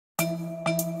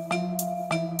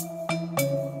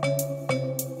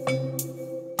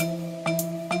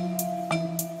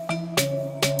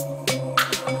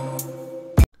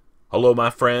Hello,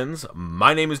 my friends.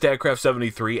 My name is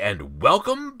DadCraft73, and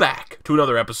welcome back to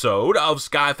another episode of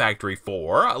SkyFactory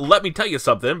 4. Let me tell you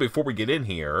something before we get in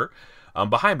here.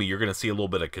 Behind me, you're going to see a little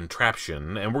bit of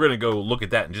contraption, and we're going to go look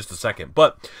at that in just a second.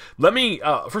 But let me,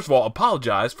 first of all,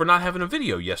 apologize for not having a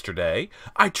video yesterday.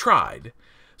 I tried.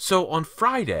 So on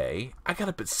Friday, I got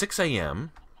up at 6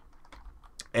 a.m.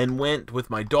 and went with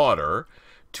my daughter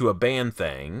to a band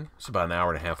thing. It's about an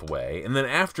hour and a half away. And then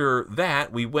after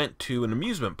that, we went to an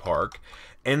amusement park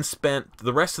and spent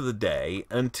the rest of the day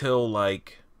until,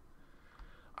 like,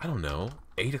 I don't know,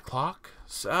 8 o'clock?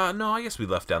 No, I guess we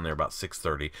left down there about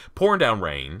 6:30. Pouring down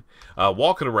rain,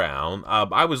 walking around.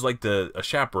 I was like a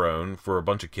chaperone for a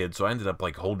bunch of kids, so I ended up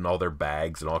like holding all their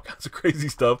bags and all kinds of crazy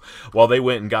stuff while they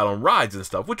went and got on rides and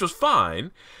stuff, which was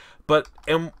fine.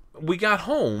 And we got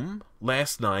home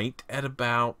last night at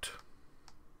about,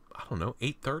 I don't know,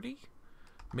 8:30?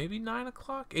 Maybe 9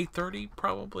 o'clock? 8:30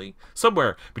 probably?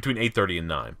 Somewhere between 8:30 and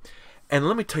 9. And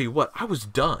let me tell you what, I was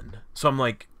done. So I'm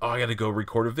like, oh, I gotta go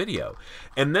record a video.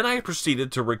 And then I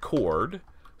proceeded to record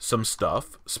some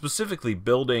stuff, specifically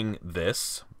building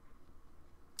this.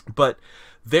 But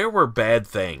there were bad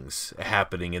things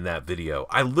happening in that video.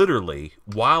 I literally,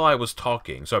 while I was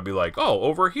talking, so I'd be like, oh,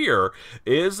 over here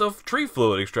is a tree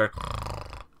fluid extractor.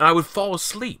 And I would fall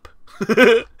asleep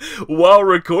while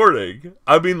recording.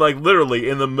 I mean, like, literally,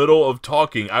 in the middle of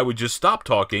talking, I would just stop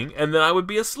talking, and then I would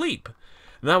be asleep.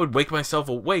 And I would wake myself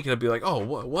awake, and I'd be like, oh,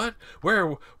 what?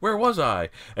 Where was I?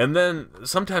 And then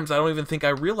sometimes I don't even think I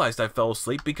realized I fell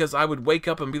asleep because I would wake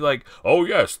up and be like, oh,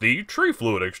 yes, the tree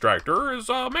fluid extractor is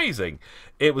amazing.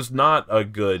 It was not a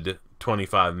good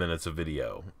 25 minutes of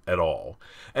video at all.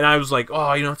 And I was like,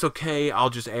 oh, it's okay.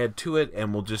 I'll just add to it,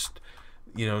 and we'll just,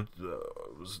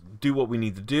 do what we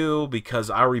need to do because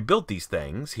I rebuilt these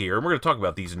things here. And we're going to talk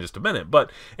about these in just a minute.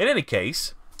 But in any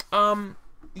case,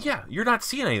 yeah, you're not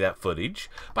seeing any of that footage.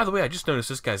 By the way, I just noticed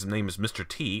this guy's name is Mr.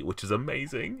 T, which is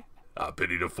amazing. I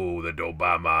pity the fool that don't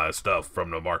buy my stuff from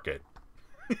the market.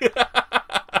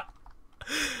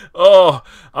 Oh,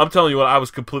 I'm telling you what, I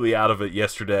was completely out of it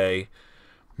yesterday.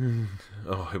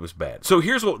 Oh, it was bad. So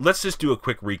here's what, let's just do a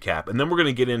quick recap, and then we're going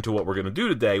to get into what we're going to do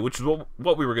today, which is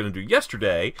what we were going to do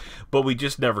yesterday, but we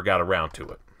just never got around to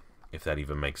it, if that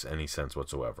even makes any sense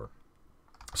whatsoever.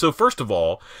 So first of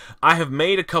all, I have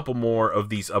made a couple more of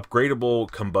these upgradable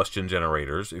combustion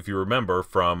generators. If you remember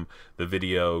from the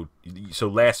video, so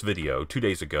last video, 2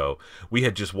 days ago, we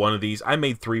had just one of these. I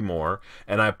made 3 more,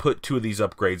 and I put 2 of these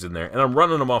upgrades in there, and I'm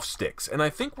running them off sticks. And I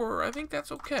think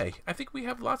that's okay. I think we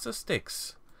have lots of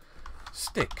sticks.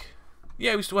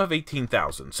 Yeah, we still have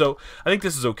 18,000. So I think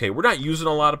this is okay. We're not using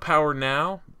a lot of power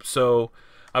now, so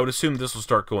I would assume this will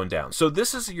start going down. So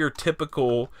this is your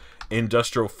typical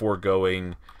industrial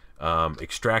foregoing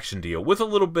extraction deal with a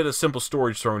little bit of simple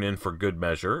storage thrown in for good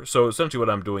measure. So essentially what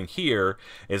I'm doing here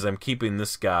is I'm keeping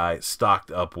this guy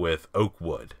stocked up with oak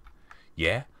wood.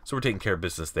 Yeah? So we're taking care of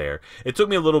business there. It took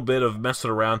me a little bit of messing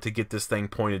around to get this thing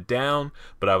pointed down,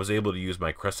 but I was able to use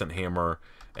my crescent hammer,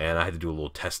 and I had to do a little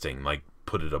testing, like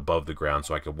put it above the ground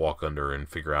so I could walk under and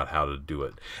figure out how to do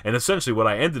it. And essentially what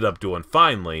I ended up doing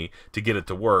finally to get it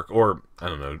to work, or I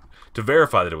don't know, to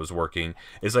verify that it was working,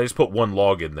 is I just put one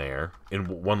log in there, and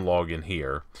one log in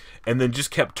here, and then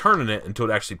just kept turning it until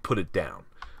it actually put it down,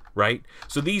 right?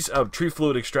 So these tree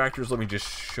fluid extractors, let me just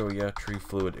show you, tree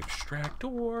fluid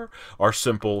extractor, are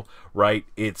simple, right?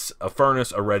 It's a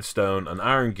furnace, a redstone, an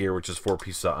iron gear, which is 4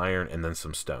 pieces of iron, and then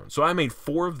some stone. So I made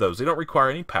 4 of those. They don't require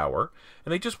any power,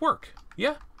 and they just work.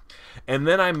 Yeah. And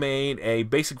then I made a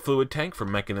basic fluid tank for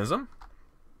mechanism,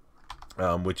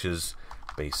 which is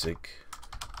basic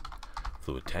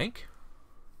fluid tank.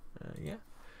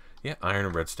 Yeah, iron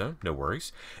and redstone, no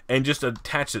worries. And just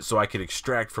attach it so I could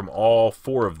extract from all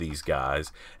 4 of these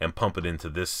guys and pump it into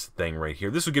this thing right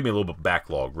here. This would give me a little bit of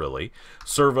backlog, really.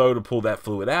 Servo to pull that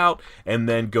fluid out, and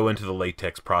then go into the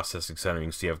latex processing center. You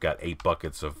can see I've got 8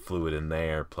 buckets of fluid in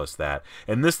there, plus that.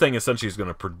 And this thing essentially is going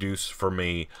to produce for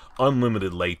me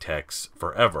unlimited latex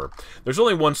forever. There's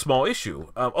only one small issue.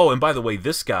 Oh, and by the way,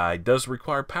 this guy does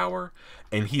require power,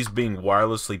 and he's being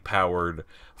wirelessly powered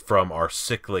from our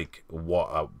cyclic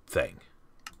thing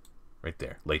right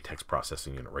there, latex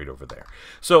processing unit right over there.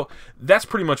 So that's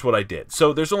pretty much what I did.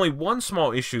 So there's only one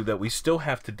small issue that we still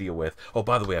have to deal with. Oh,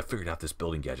 by the way, I figured out this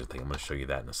building gadget thing. I'm going to show you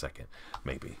that in a second.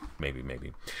 Maybe.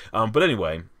 But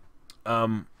anyway,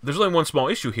 there's only one small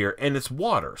issue here, and it's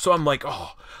water. So I'm like,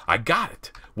 oh, I got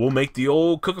it. We'll make the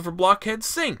old cooking for blockhead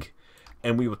sink.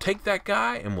 And we will take that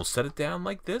guy and we'll set it down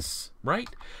like this, right?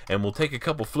 And we'll take a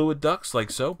couple fluid ducts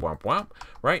like so, whomp whomp,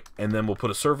 right? And then we'll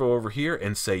put a servo over here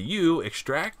and say, you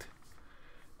extract,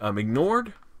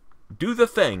 ignored, do the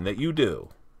thing that you do.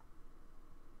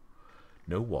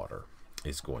 No water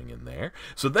is going in there.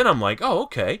 So then I'm like, oh,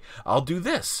 okay, I'll do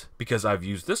this because I've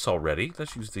used this already.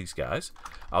 Let's use these guys.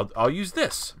 I'll use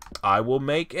this. I will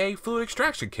make a fluid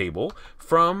extraction cable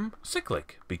from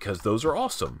cyclic because those are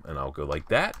awesome. And I'll go like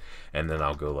that, and then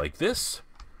I'll go like this,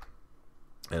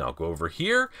 and I'll go over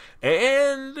here,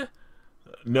 and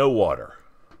no water.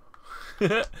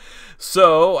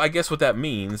 So I guess what that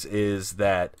means is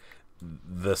that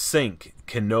the sink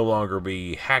can no longer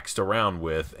be haxed around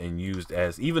with and used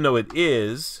as, even though it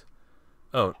is,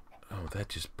 oh, that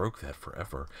just broke that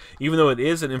forever. Even though it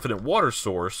is an infinite water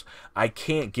source, I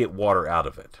can't get water out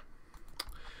of it.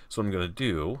 So what I'm going to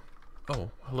do,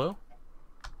 oh, hello?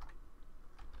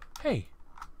 Hey.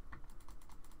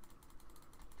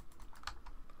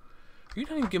 Are you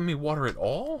not even giving me water at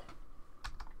all?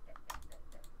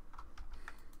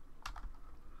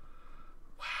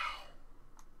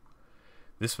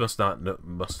 This must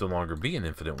no longer be an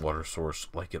infinite water source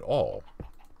like at all.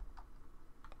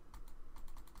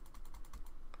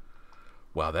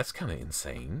 Wow, that's kind of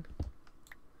insane.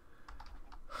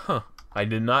 Huh. I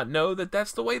did not know that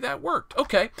that's the way that worked.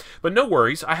 Okay, but no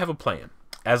worries. I have a plan,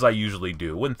 as I usually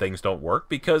do when things don't work,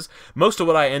 because most of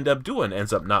what I end up doing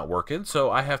ends up not working, so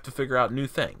I have to figure out new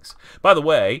things. By the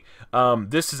way,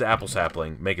 this is apple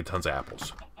sapling making tons of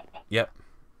apples. Yep.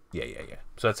 Yeah.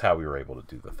 So that's how we were able to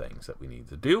do the things that we need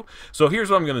to do. So here's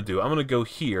what I'm going to do. I'm going to go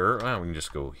here. Well, we can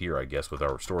just go here, I guess, with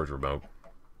our storage remote.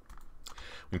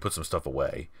 We can put some stuff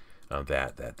away.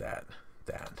 That.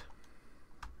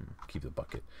 Keep the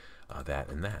bucket. That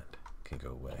and that can go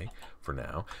away for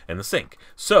now. And the sink.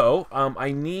 So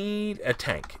I need a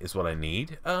tank is what I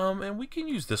need. And we can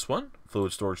use this one.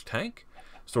 Fluid storage tank.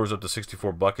 Stores up to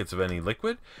 64 buckets of any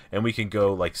liquid, and we can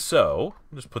go like so.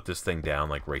 Just put this thing down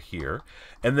like right here,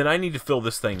 and then I need to fill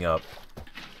this thing up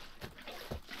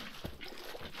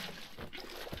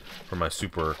for my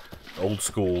super old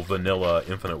school vanilla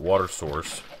infinite water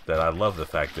source that I love the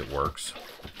fact it works.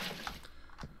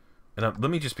 And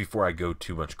let me just, before I go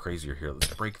too much crazier here,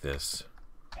 let's break this.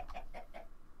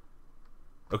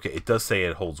 Okay, it does say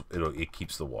it holds, it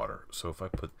keeps the water. So if I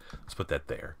let's put that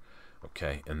there.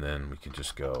 Okay, and then we can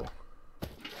just go.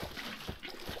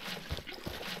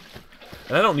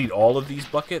 And I don't need all of these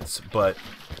buckets, but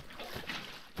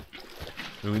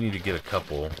we need to get a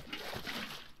couple.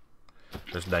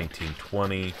 There's 19,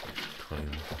 20, 20.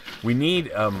 We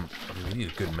need we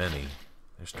need a good many.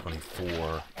 There's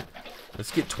 24. Let's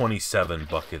get 27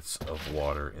 buckets of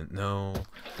water. No,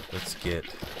 let's get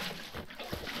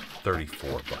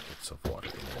 34 buckets of water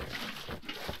in there.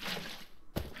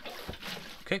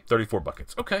 Okay, 34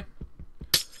 buckets. Okay.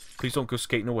 Please don't go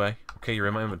skating away. Okay, you're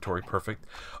in my inventory. Perfect.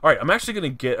 All right, I'm actually going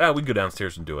to get... we can go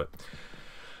downstairs and do it.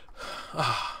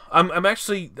 I'm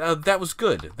actually... that was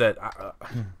good. That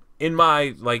in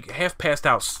my, like, half-passed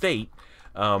out state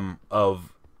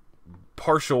of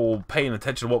partial paying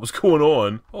attention to what was going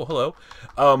on... Oh, hello.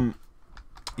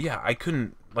 Yeah, I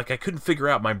couldn't figure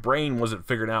out... My brain wasn't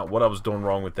figuring out what I was doing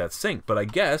wrong with that sink. But I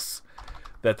guess...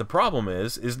 that the problem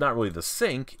is not really the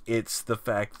sink, it's the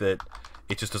fact that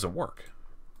it just doesn't work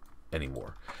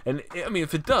anymore. And, I mean,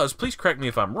 if it does, please correct me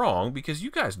if I'm wrong, because you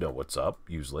guys know what's up,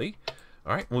 usually.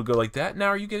 Alright, we'll go like that. Now,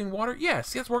 are you getting water?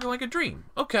 Yes, it's working like a dream.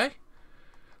 Okay.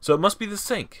 So it must be the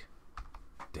sink.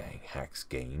 Dang, hacks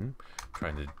game.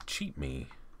 Trying to cheat me.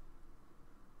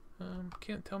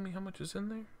 Can't tell me how much is in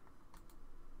there?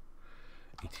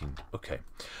 18. Okay.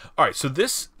 Alright, so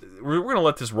this, we're going to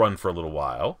let this run for a little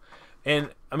while.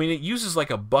 And, I mean, it uses like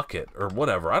a bucket or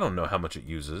whatever. I don't know how much it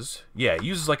uses. Yeah, it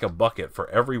uses like a bucket for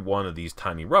every one of these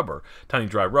tiny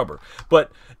dry rubber.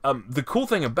 But the cool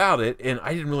thing about it, and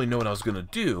I didn't really know what I was going to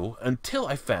do until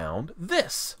I found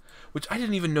this, which I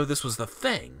didn't even know this was the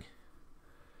thing.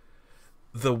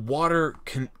 The water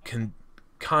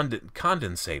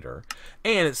condensator.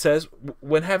 And it says,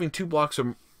 when having two blocks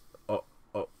of...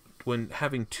 when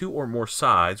having two or more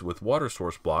sides with water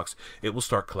source blocks, it will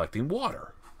start collecting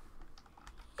water.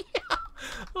 Yeah.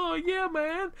 Oh, yeah,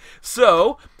 man.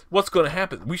 So, what's going to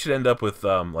happen? We should end up with,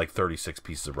 like, 36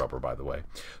 pieces of rubber, by the way.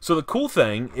 So, the cool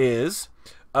thing is,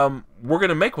 we're going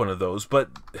to make one of those, but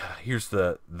here's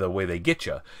the way they get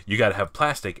you. You got to have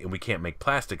plastic, and we can't make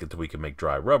plastic until we can make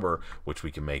dry rubber, which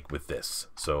we can make with this.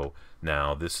 So,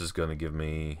 now, this is going to give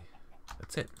me...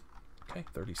 That's it. Okay,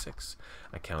 36.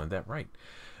 I counted that right.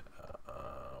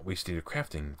 We just need a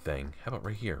crafting thing. How about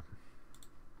right here?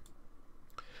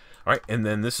 Alright, and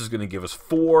then this is going to give us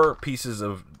 4 pieces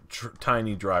of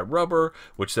tiny dry rubber,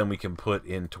 which then we can put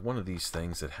into one of these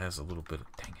things that has a little bit of...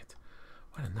 Dang it.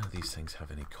 Why do none of these things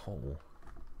have any coal?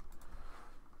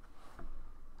 I'm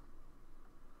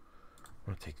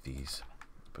going to take these.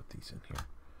 Put these in here.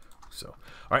 So,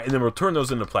 all right, and then we'll turn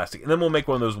those into plastic, and then we'll make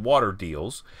one of those water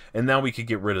deals, and now we could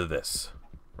get rid of this,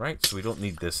 right? So we don't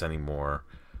need this anymore,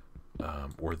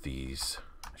 or these.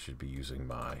 I should be using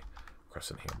my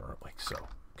crescent hammer like so.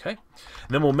 Okay, and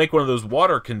then we'll make one of those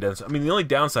water condensers. I mean, the only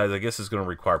downside, I guess, is going to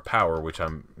require power, which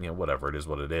whatever, it is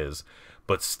what it is.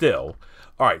 But still.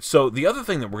 All right, so the other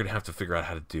thing that we're going to have to figure out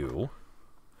how to do,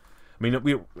 I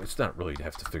mean, it's not really to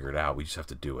have to figure it out. We just have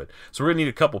to do it. So we're going to need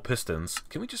a couple pistons.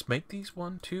 Can we just make these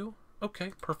 1, 2?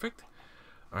 Okay, perfect.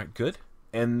 All right, good.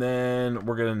 And then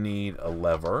we're going to need a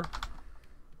lever,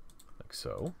 like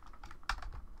so.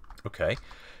 Okay,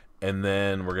 and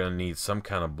then we're going to need some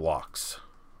kind of blocks,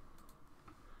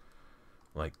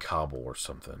 like cobble or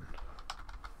something.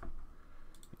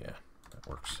 Yeah, that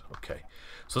works. Okay,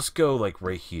 so let's go like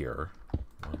right here.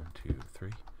 1, 2, 3.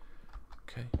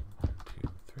 Okay, 1, 2,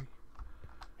 3.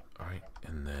 All right,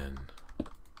 and then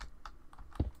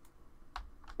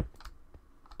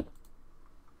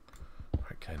all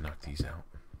right, can I knock these out?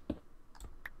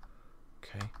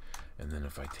 Okay, and then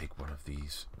if I take one of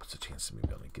these, what's the chance of me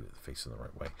being able to get it facing the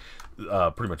right way?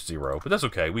 Pretty much 0, but that's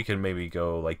okay. We can maybe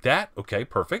go like that. Okay,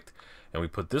 perfect. And we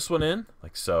put this one in,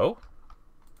 like so.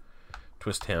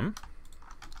 Twist him.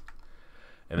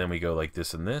 And then we go like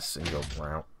this and this, and go,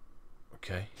 wow.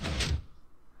 Okay.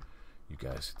 You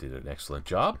guys did an excellent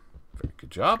job. Very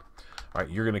good job. All right,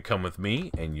 you're going to come with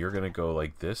me, and you're going to go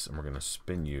like this, and we're going to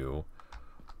spin you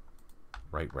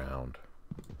right round.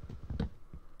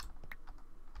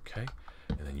 Okay.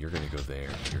 And then you're going to go there,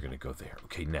 and you're going to go there.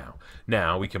 Okay,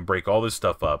 now we can break all this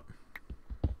stuff up.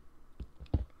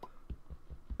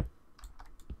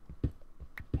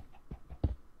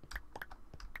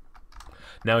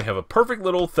 Now we have a perfect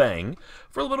little thing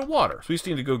for a little bit of water. So we just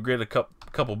need to go get a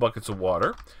couple buckets of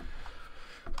water.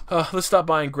 Let's stop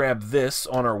by and grab this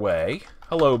on our way.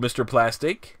 Hello, Mr.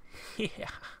 Plastic. Yeah.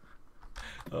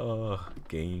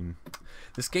 Game.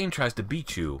 This game tries to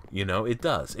beat you, you know. It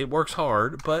does. It works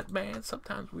hard, but man,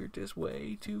 sometimes we're just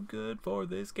way too good for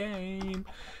this game.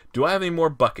 Do I have any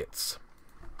more buckets?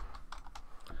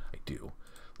 I do.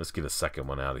 Let's get a second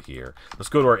one out of here. Let's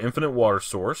go to our infinite water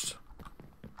source.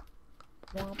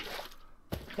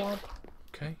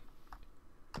 Okay.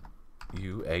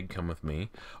 You, egg, come with me.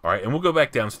 All right, and we'll go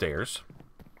back downstairs.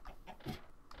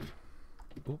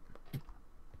 Oop.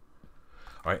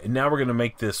 All right, and now we're going to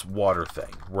make this water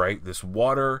thing, right? This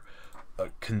water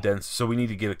condensed. So we need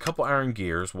to get a couple iron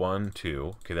gears. 1,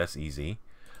 2. Okay, that's easy.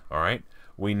 All right.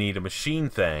 We need a machine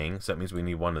thing. So that means we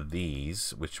need one of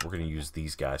these, which we're going to use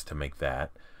these guys to make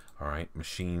that. All right,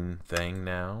 machine thing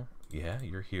now. Yeah,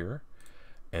 you're here.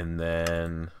 And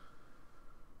then,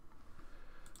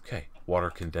 okay, water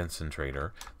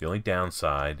condensator. The only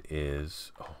downside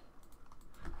is,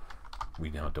 we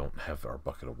now don't have our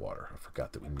bucket of water. I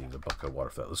forgot that we needed a bucket of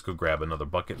water for that. Let's go grab another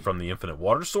bucket from the infinite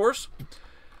water source.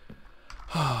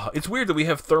 It's weird that we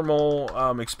have thermal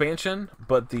expansion,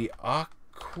 but the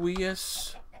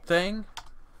aqueous thing,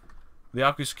 the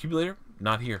aqueous accumulator,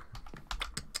 not here.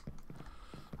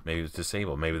 Maybe it's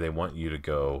disabled. Maybe they want you to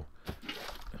go,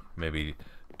 maybe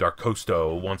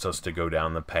Darkosto wants us to go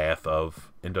down the path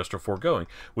of industrial foregoing,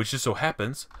 which just so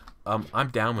happens I'm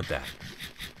down with that.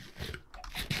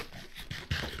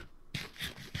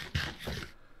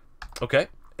 Okay,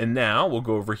 and now we'll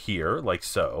go over here like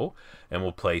so, and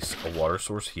we'll place a water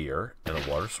source here and a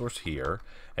water source here,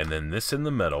 and then this in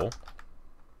the middle.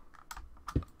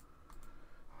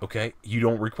 Okay, you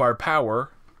don't require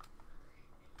power,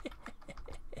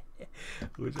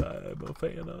 which I'm a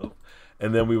fan of.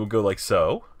 And then we will go like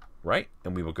so, right?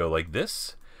 And we will go like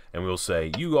this, and we'll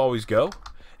say, you always go.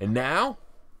 And now,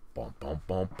 boom, boom,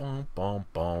 boom, boom, boom,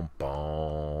 boom,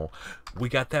 boom. We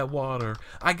got that water.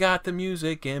 I got the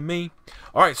music in me.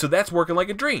 All right, so that's working like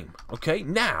a dream. Okay,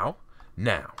 now,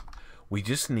 we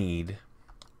just need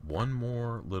one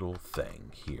more little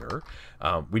thing here.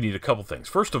 We need a couple things.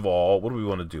 First of all, what do we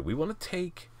want to do? We want to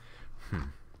take,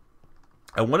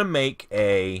 I want to make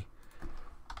a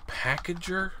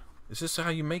packager. Is this how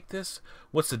you make this?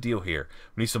 What's the deal here?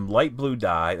 We need some light blue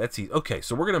dye. That's easy. Okay,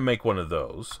 so we're going to make one of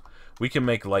those. We can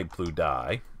make light blue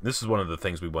dye. This is one of the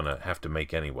things we want to have to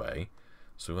make anyway.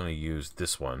 So we're going to use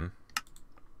this one.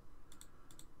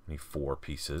 We need 4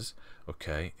 pieces.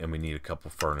 Okay, and we need a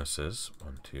couple furnaces.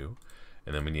 1, 2.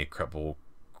 And then we need a couple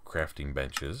crafting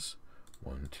benches.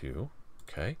 1, 2.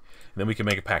 Okay. And then we can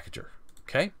make a packager.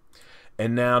 Okay.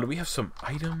 And now, do we have some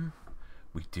item?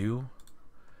 We do.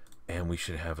 And we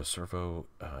should have a servo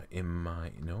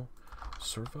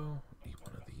servo. Need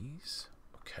one of these.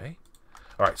 Okay.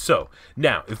 All right. So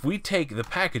now, if we take the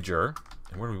packager,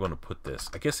 and where do we want to put this?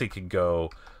 I guess it could go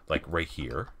like right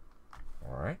here.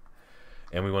 All right.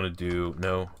 And we want to do,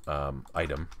 no,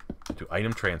 item. Do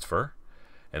item transfer.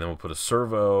 And then we'll put a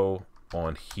servo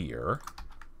on here.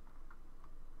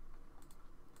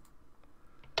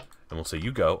 And we'll say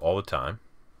you go all the time.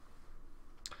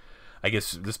 I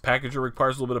guess this packager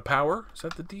requires a little bit of power. Is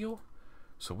that the deal?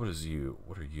 So what is you?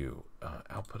 What are you?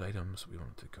 Output items. We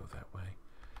want it to go that way.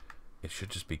 It should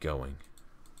just be going.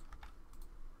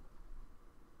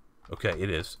 Okay, it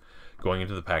is. Going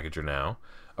into the packager now.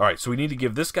 Alright, so we need to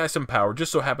give this guy some power.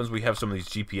 Just so happens we have some of these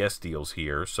GPS deals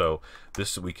here. So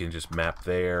this we can just map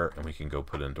there, and we can go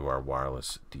put into our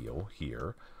wireless deal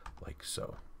here. Like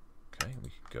so. Okay, we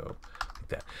can go like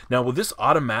that. Now, will this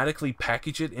automatically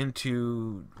package it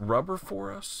into rubber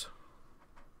for us?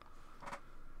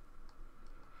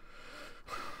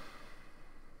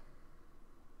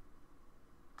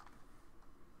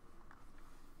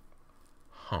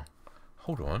 Huh.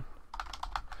 Hold on.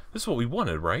 This is what we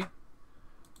wanted, right?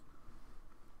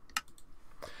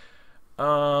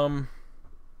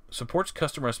 Supports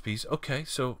custom recipes. Okay,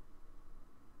 so...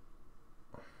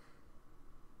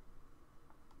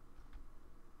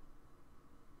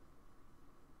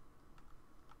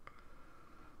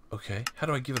 Okay, how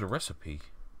do I give it a recipe?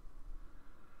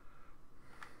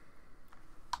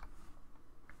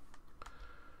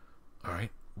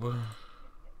 Alright, well...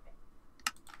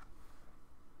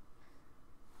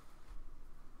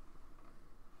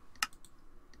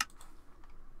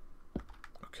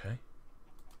 Okay.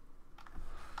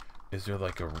 Is there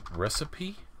like a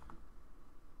recipe?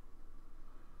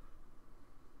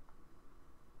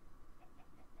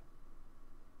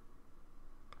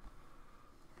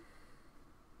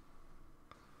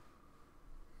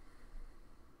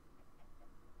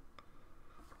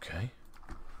 Okay.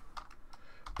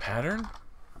 Pattern?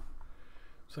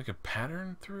 It's like a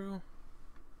pattern through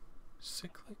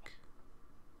cyclic?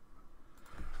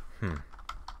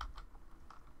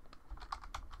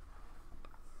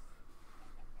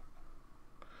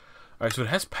 Alright, so it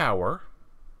has power.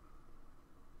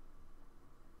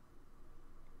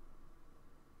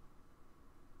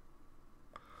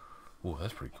 Ooh,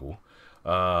 that's pretty cool.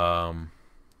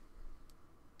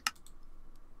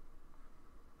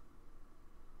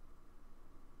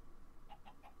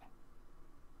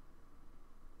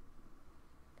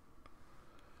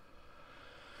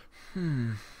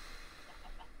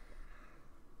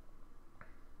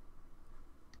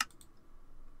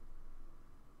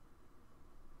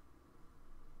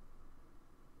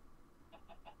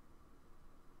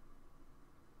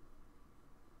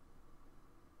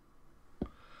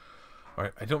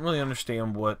 Alright, I don't really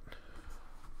understand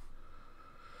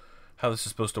how this is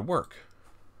supposed to work.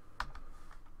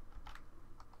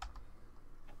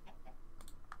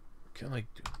 Can I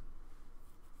do...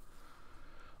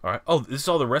 Alright, oh, this is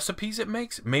all the recipes it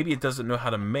makes? Maybe it doesn't know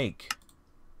how to make.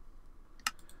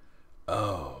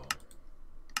 Oh.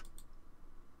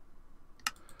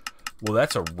 Well,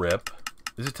 that's a rip.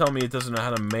 Is it telling me it doesn't know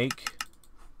how to make?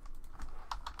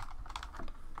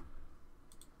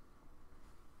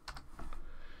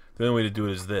 The only way to do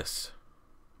it is this.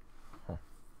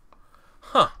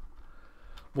 Huh.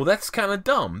 Well, that's kind of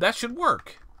dumb. That should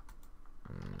work.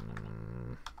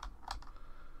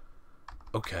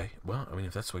 Okay. Well, I mean,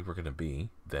 if that's the way we're going to be,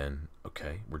 then,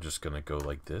 okay. We're just going to go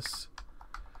like this.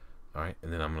 Alright,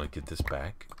 and then I'm going to get this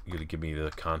back. You're going to give me the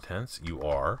contents? You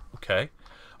are. Okay.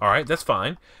 Alright, that's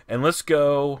fine. And let's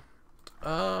go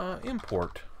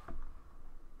import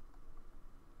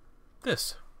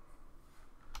this.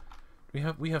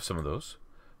 We have some of those.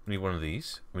 We need one of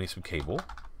these. We need some cable.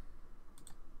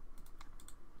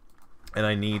 And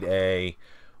I need a,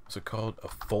 what's it called? A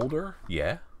folder?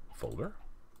 Yeah, folder.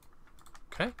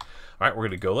 Okay. All right, we're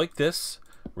going to go like this.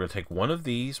 We're going to take one of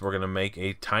these. We're going to make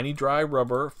a tiny dry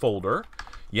rubber folder.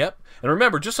 Yep. And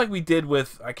remember, just like we did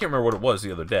with, I can't remember what it was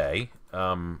the other day.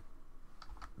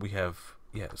 We have,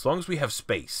 yeah, as long as we have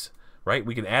space. Right?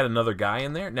 We can add another guy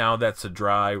in there. Now that's a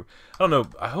dry... I don't know.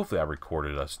 Hopefully I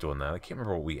recorded us doing that. I can't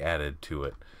remember what we added to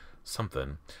it.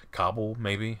 Something. Cobble,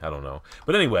 maybe? I don't know.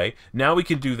 But anyway, now we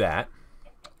can do that.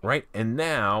 Right? And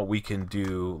now we can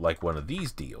do like one of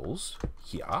these deals.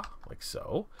 Yeah, like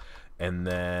so. And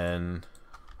then...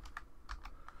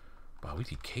 Wow, we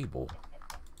need cable.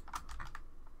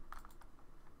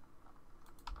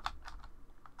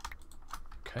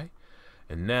 Okay.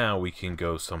 And now we can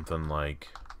go something like...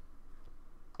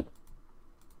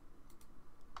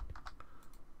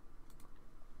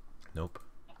 Nope.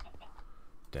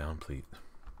 Down, please.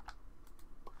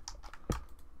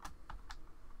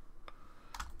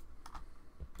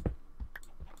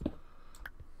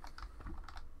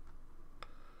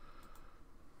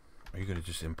 Are you going to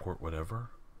just import whatever?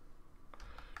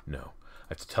 No.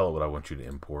 I have to tell it what I want you to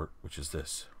import, which is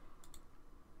this.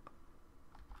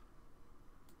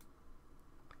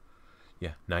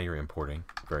 Yeah, now you're importing.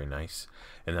 Very nice.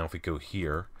 And now if we go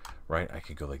here, right, I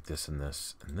could go like this and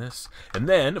this and this. And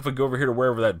then if we go over here to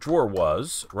wherever that drawer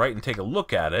was, right, and take a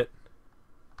look at it,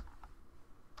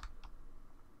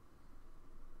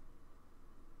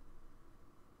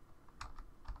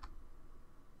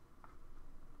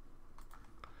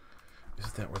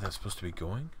 isn't that where that's supposed to be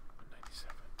going?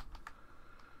 97.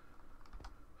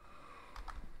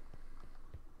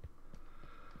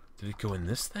 Did it go in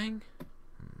this thing?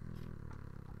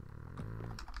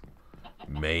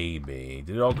 Maybe.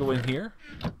 Did it all go in here?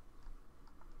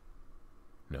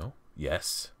 No?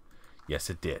 Yes. Yes,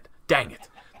 it did. Dang it.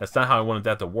 That's not how I wanted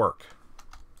that to work.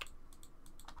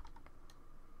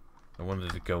 I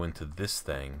wanted it to go into this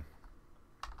thing.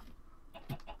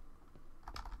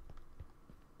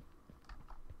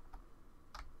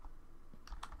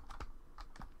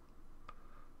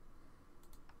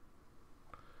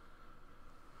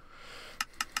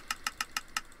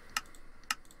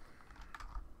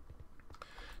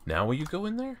 Now will you go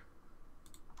in there?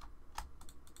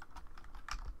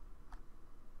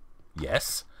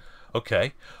 Yes.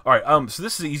 Okay. Alright, so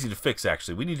this is easy to fix,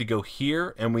 actually. We need to go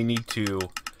here, and we need to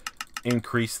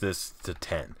increase this to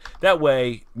 10. That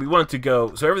way, we want it to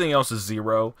go, so everything else is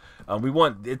 0. We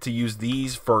want it to use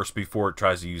these first before it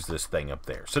tries to use this thing up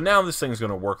there. So now this thing's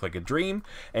going to work like a dream,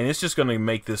 and it's just going to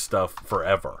make this stuff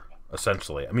forever,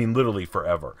 essentially. I mean, literally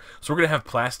forever. So we're going to have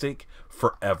plastic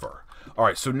forever.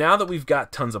 Alright, so now that we've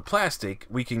got tons of plastic,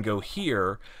 we can go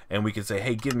here and we can say,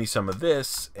 hey, give me some of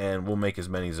this, and we'll make as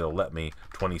many as it'll let me,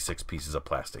 26 pieces of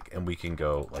plastic. And we can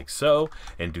go like so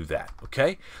and do that,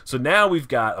 okay? So now we've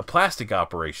got a plastic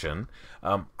operation.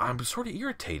 I'm sort of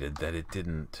irritated that it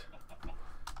didn't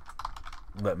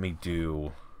let me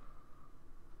do...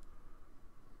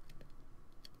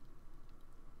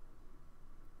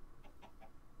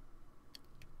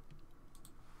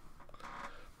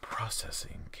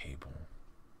 processing cable.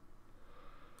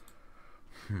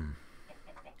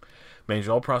 Manage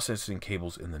all processing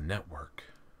cables in the network.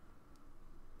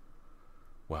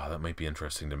 Wow, that might be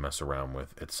interesting to mess around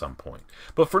with at some point.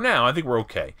 But for now, I think we're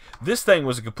okay. This thing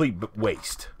was a complete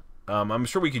waste. I'm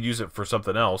sure we could use it for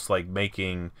something else, like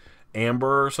making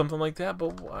amber or something like that,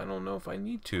 but I don't know if I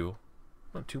need to.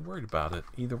 I'm not too worried about it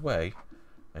either way,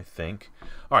 I think.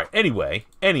 Alright,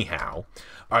 anyhow.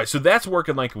 Alright, so that's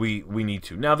working like we need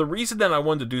to. Now, the reason that I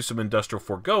wanted to do some industrial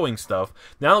foregoing stuff,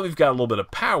 now that we've got a little bit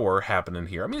of power happening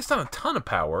here, I mean, it's not a ton of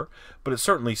power, but it's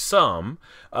certainly some,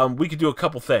 we could do a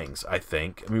couple things, I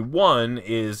think. I mean, one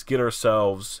is get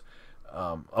ourselves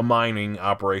a mining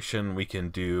operation. We can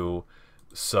do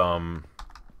some...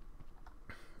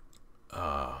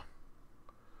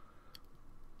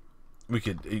 we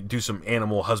could do some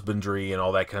animal husbandry and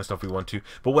all that kind of stuff we want to.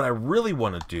 But what I really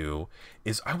want to do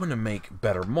is I want to make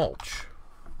better mulch.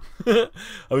 I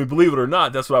mean, believe it or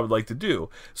not, that's what I would like to do.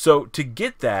 So to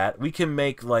get that, we can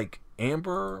make like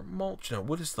amber mulch. No,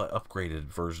 what is the upgraded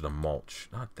version of mulch?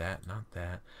 Not that, not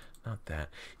that, not that.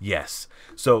 Yes.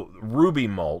 So ruby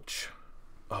mulch.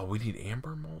 Oh, we need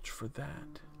amber mulch for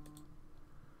that.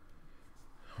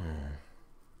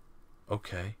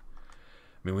 Okay.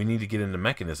 I mean, we need to get into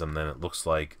mechanism then, it looks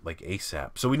like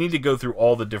ASAP. So we need to go through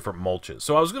all the different mulches.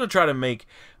 So I was going to try to make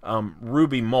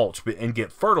ruby mulch and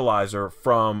get fertilizer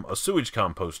from a sewage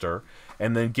composter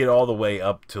and then get all the way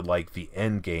up to like the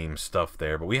end game stuff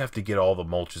there. But we have to get all the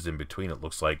mulches in between, it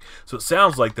looks like. So it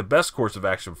sounds like the best course of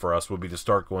action for us would be to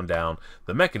start going down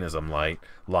the mechanism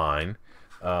line.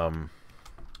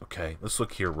 Okay, let's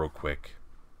look here real quick.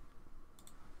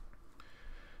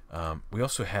 We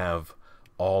also have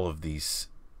all of these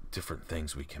different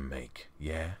things we can make.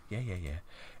 Yeah.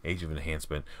 Age of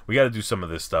Enhancement. We got to do some of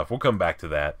this stuff. We'll come back to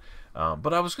that.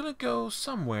 But I was going to go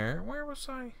somewhere. Where was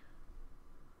I?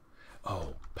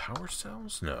 Oh, power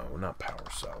cells? No, not power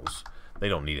cells. They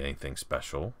don't need anything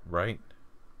special, right?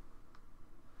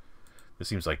 This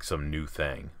seems like some new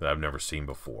thing that I've never seen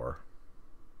before.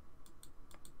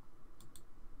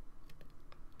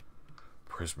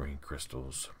 Prismarine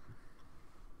crystals.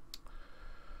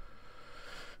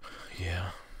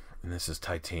 Yeah, and this is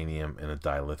titanium and a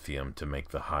dilithium to make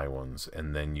the high ones,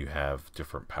 and then you have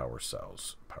different power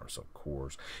cells, power cell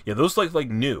cores. Yeah, those look like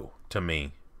new to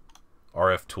me.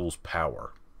 RF tools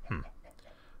power.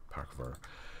 Power converter.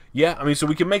 Yeah, I mean, so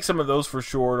we can make some of those for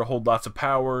sure to hold lots of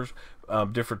powers,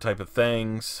 different type of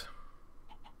things.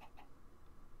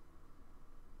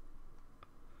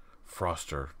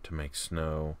 Froster to make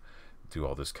snow. do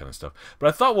all this kind of stuff. But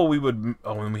I thought what we would...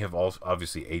 Oh, and we have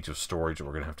obviously Age of Storage that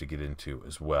we're going to have to get into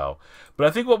as well. But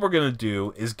I think what we're going to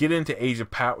do is get into Age of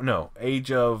Power... No,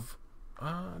 Age of...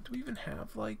 do we even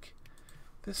have, like,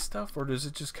 this stuff? Or does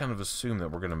it just kind of assume that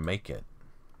we're going to make it?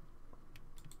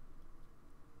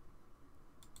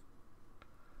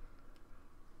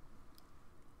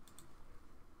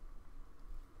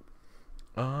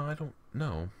 I don't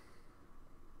know.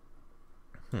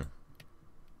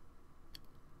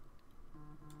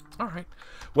 Alright.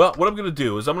 Well, what I'm going to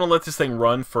do is I'm going to let this thing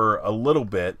run for a little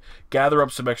bit, gather up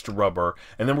some extra rubber,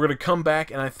 and then we're going to come back,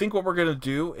 and I think what we're going to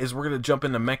do is we're going to jump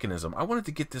into mechanism. I wanted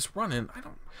to get this running. I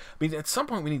mean, at some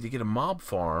point we need to get a mob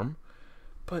farm,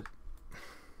 but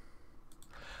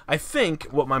I think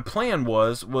what my plan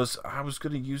was I was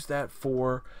going to use that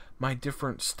for my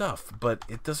different stuff, but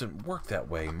it doesn't work that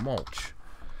way. Mulch.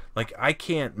 Like, I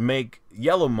can't make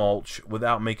yellow mulch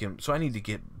without making... So I need to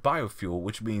get biofuel,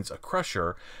 which means a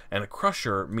crusher. And a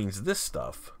crusher means this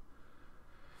stuff.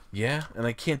 Yeah, and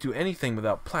I can't do anything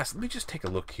without plastic. Let me just take a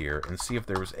look here and see if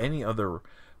there was any other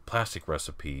plastic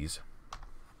recipes.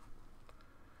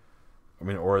 I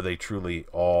mean, or are they truly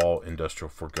all industrial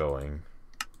foregoing?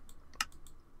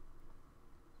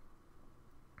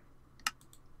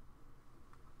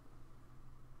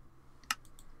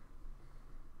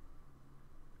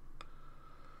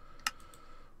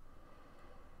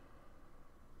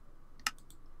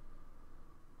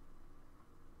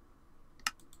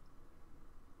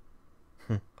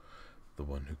 The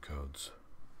one who codes.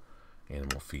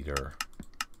 Animal feeder.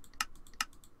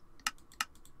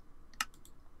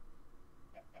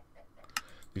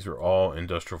 These are all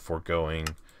industrial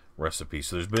foregoing recipes.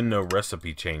 So there's been no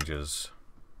recipe changes.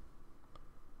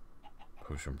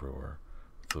 Potion brewer.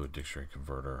 Fluid dictionary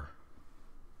converter.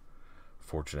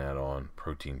 Fortune add-on.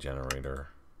 Protein generator.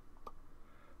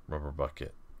 Rubber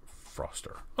bucket.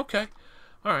 Froster. Okay.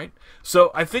 All right. So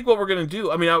I think what we're going to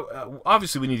do, I mean,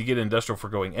 obviously we need to get industrial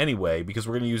foregoing anyway, because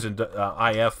we're going to use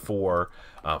IF for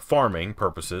farming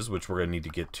purposes, which we're going to need to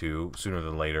get to sooner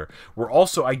than later. We're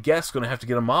also, I guess, going to have to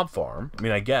get a mob farm. I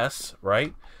mean, I guess,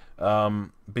 right?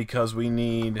 Because we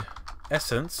need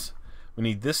essence. We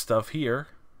need this stuff here.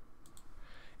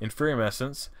 Inferium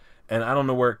essence. And I don't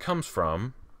know where it comes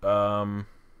from. Yeah,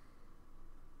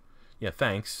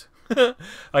 thanks.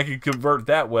 I could convert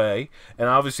that way, and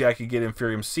obviously I could get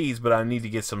inferium seeds, but I need to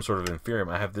get some sort of inferium.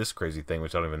 I have this crazy thing,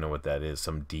 which I don't even know what that is.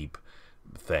 Some deep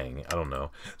thing. I don't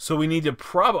know. So we need to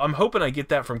I'm hoping I get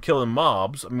that from killing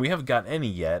mobs. I mean, we haven't got any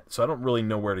yet, so I don't really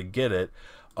know where to get it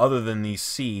other than these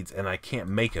seeds, and I can't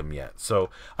make them yet. So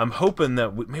I'm hoping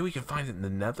that maybe we can find it in the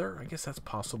nether. I guess that's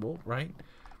possible, right?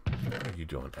 What are you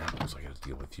doing, apples? I gotta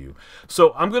deal with you.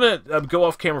 So I'm gonna go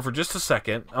off camera for just a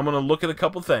second. I'm gonna look at a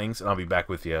couple things, and I'll be back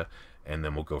with you, and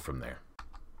then we'll go from there.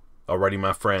 Alrighty,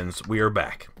 my friends, we are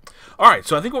back. Alright,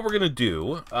 so I think what we're gonna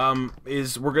do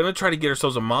is we're gonna try to get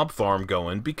ourselves a mob farm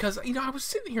going, because, you know, I was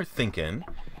sitting here thinking,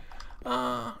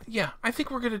 yeah, I think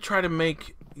we're gonna try to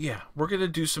make, we're gonna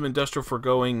do some industrial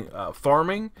foregoing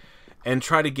farming, and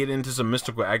try to get into some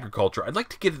mystical agriculture. I'd like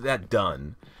to get that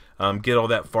done. Get all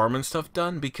that farming stuff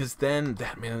done, because then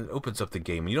man, it opens up the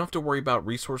game. You don't have to worry about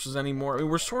resources anymore. I mean,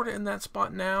 we're sort of in that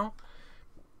spot now.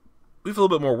 We have a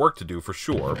little bit more work to do for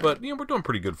sure, but you know, we're doing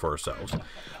pretty good for ourselves.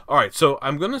 All right, so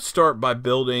I'm going to start by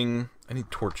building. I need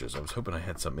torches. I was hoping I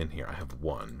had some in here. I have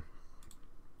one.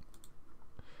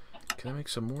 Can I make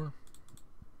some more?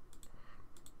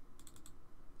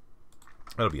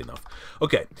 That'll be enough.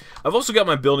 Okay, I've also got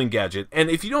my building gadget, and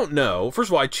if you don't know, first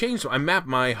of all, I mapped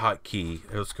my hotkey.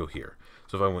 Let's go here.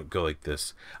 So if I go like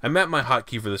this, I mapped my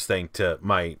hotkey for this thing to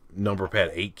my number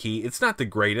pad 8 key. It's not the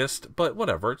greatest, but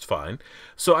whatever, it's fine.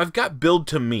 So I've got build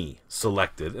to me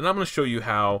selected, and I'm going to show you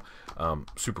how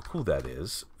super cool that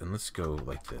is. And let's go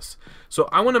like this. So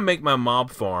I want to make my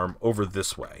mob farm over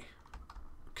this way.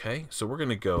 Okay, so we're going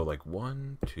to go like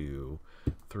 1, 2,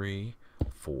 3,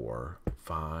 4,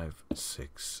 5,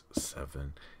 6,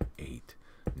 7, 8,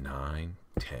 9,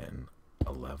 10,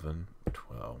 11,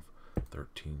 12,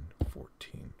 13,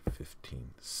 14, 15,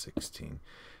 16,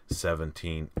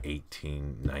 17,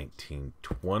 18, 19,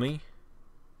 20.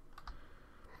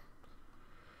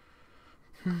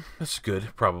 That's good,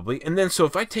 probably. And then, so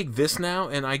if I take this now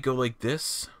and I go like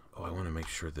this, oh, I want to make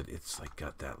sure that it's like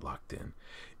got that locked in.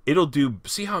 It'll do,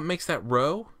 see how it makes that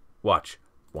row? Watch.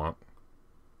 Wonk.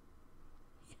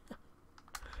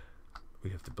 We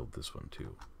have to build this one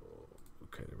too.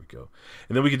 Okay, there we go.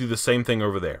 And then we can do the same thing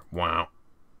over there. Wow.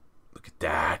 Look at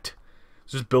that.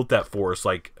 Just built that for us.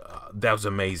 Like, that was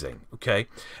amazing. Okay.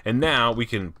 And now we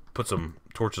can put some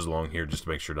torches along here just to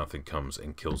make sure nothing comes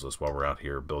and kills us while we're out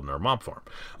here building our mob farm.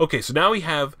 Okay, so now we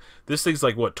have, this thing's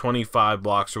like, what, 25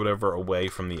 blocks or whatever away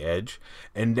from the edge.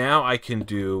 And now I can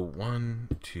do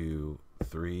 1, 2,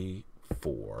 3,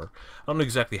 4. I don't know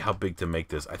exactly how big to make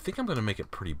this. I think I'm going to make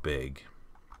it pretty big.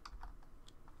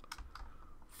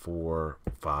 4,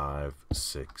 5,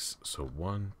 6. So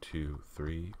 1, 2,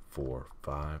 3, 4,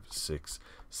 5, 6,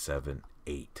 7,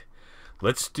 8.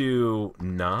 Let's do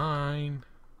 9.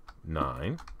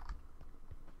 9.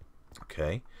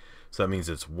 Okay. So that means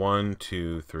it's 1,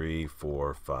 2, 3,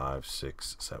 4, 5,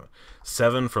 6, 7.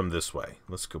 7 from this way.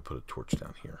 Let's go put a torch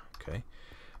down here. Okay.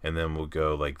 And then we'll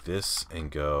go like this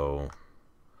and go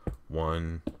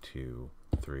 1, 2,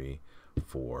 3,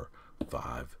 4,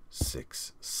 5,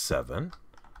 6, 7.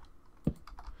 Put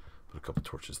a couple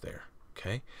torches there.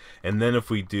 Okay. And then if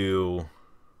we do,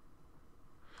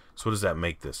 so what does that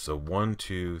make this? So 1,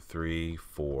 2, 3,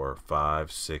 4,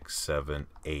 5, 6, 7,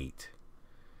 8.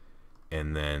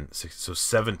 And then 6, so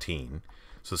 17.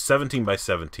 So 17 by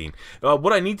 17.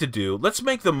 What I need to do, let's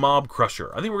make the mob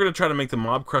crusher. I think we're going to try to make the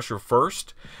mob crusher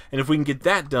first. And if we can get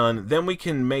that done, then we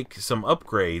can make some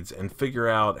upgrades and figure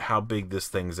out how big this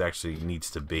thing actually needs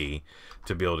to be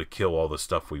able to kill all the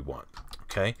stuff we want.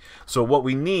 Okay, so what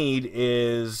we need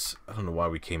is, I don't know why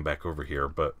we came back over here,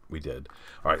 but we did.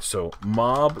 All right, so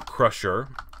mob crusher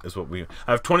is what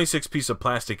I have 26 pieces of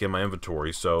plastic in my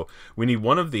inventory, so we need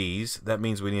one of these. That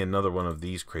means we need another one of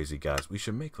these crazy guys. We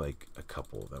should make like a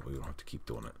couple, that way we don't have to keep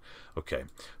doing it. Okay,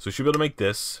 so we should be able to make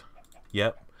this.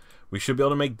 Yep. We should be able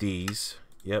to make these.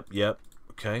 Yep, yep.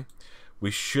 Okay.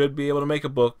 We should be able to make a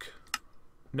book.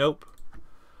 Nope.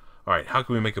 All right, how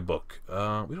can we make a book? We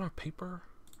don't have paper.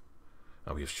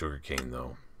 Oh, we have sugar cane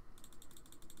though.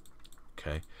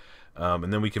 Okay,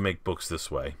 and then we can make books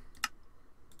this way,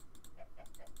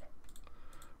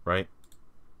 right?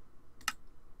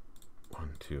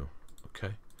 1, 2.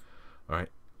 Okay, all right,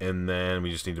 and then we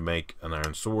just need to make an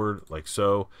iron sword like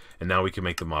so, and now we can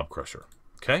make the mob crusher.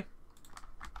 Okay.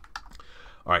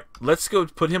 All right, let's go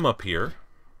put him up here.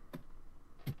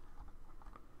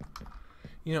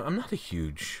 You know, I'm not a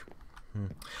huge.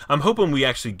 I'm hoping we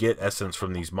actually get essence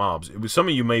from these mobs. Some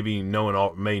of you may know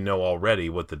already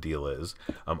what the deal is.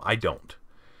 I don't.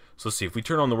 So let's see. If we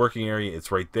turn on the working area,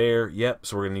 it's right there. Yep.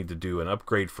 So we're gonna need to do an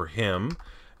upgrade for him.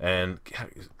 And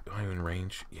am I in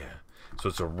range? Yeah. So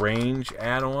it's a range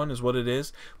add-on, is what it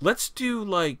is. Let's do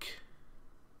like.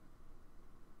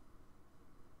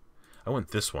 I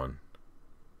want this one.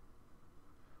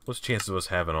 What's the chances of us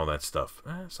having all that stuff?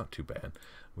 It's not too bad.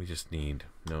 We just need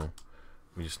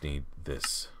We just need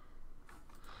this.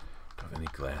 Don't have any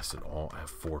glass at all. I have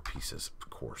 4 pieces, of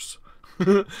course.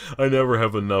 I never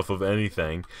have enough of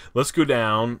anything. Let's go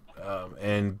down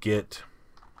and get.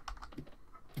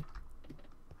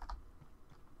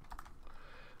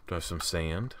 Do I have some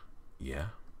sand? Yeah.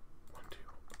 1, 2.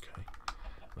 Okay.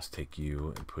 Let's take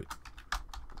you and put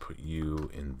you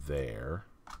in there.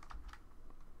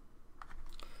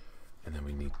 And then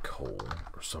we need coal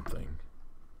or something.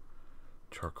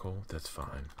 Charcoal, that's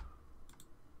fine.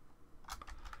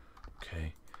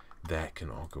 Okay, that can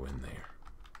all go in there.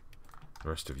 The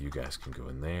rest of you guys can go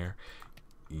in there.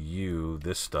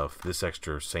 This stuff, this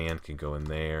extra sand can go in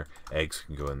there. Eggs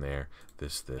can go in there.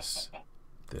 This.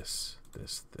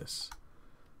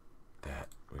 That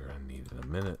we're gonna need in a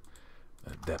minute.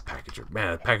 That packager,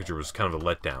 man, that packager was kind of a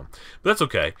letdown, but that's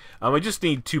okay. I just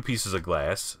need 2 pieces of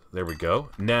glass. There we go.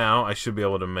 Now I should be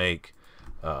able to make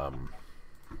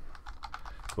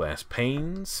glass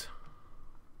panes,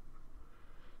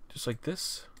 just like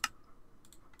this.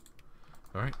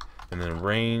 All right, and then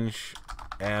range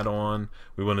add-on.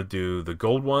 We want to do the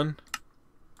gold one.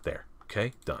 There.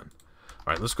 Okay, done.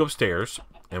 All right, let's go upstairs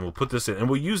and we'll put this in, and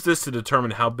we'll use this to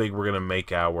determine how big we're gonna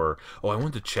make our. Oh, I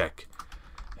wanted to check.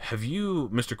 Have you,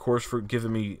 Mr. CurseForge,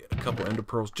 given me a couple ender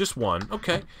pearls? Just 1.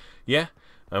 Okay. Yeah.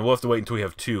 And we'll have to wait until we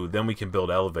have 2. Then we can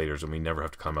build elevators and we never have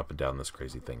to climb up and down this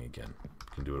crazy thing again.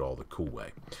 We can do it all the cool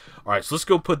way. All right, so let's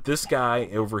go put this guy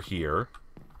over here.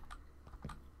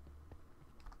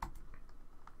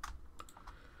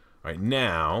 All right,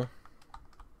 now.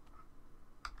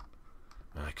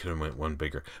 I could have went 1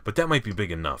 bigger. But that might be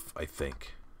big enough, I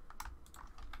think.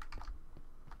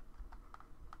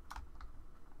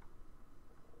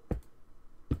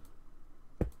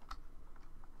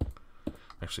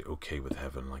 Actually okay with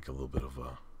having like a little bit of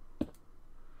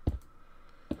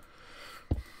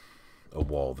a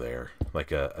wall there,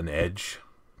 like an edge,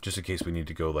 just in case we need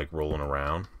to go like rolling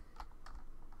around.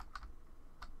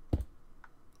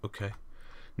 Okay,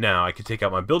 now I can take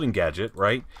out my building gadget,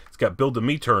 right? It's got build to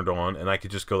me turned on, and I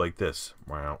could just go like this.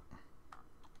 Wow.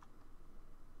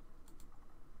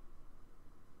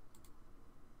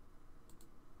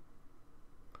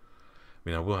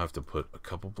 mean, I will have to put a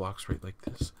couple blocks right like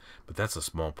this, but that's a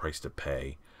small price to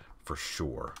pay for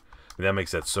sure. I mean, that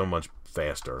makes that so much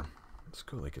faster. Let's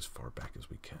go like as far back as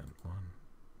we can. 1,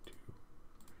 2,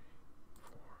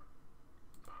 4,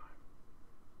 5.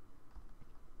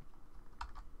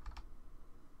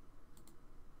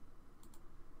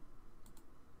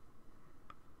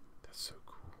 That's so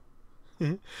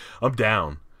cool. I'm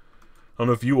down. I don't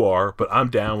know if you are, but I'm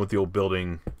down with the old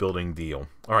building deal.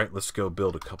 All right, let's go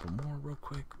build a couple more real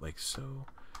quick, like so.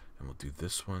 And we'll do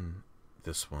this one,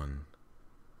 this one,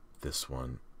 this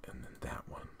one, and then that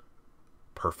one.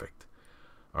 Perfect.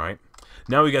 All right.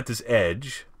 Now we got this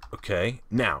edge. Okay.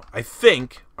 Now, I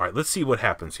think, all right, let's see what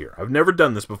happens here. I've never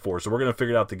done this before, so we're going to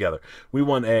figure it out together. We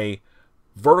want a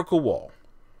vertical wall.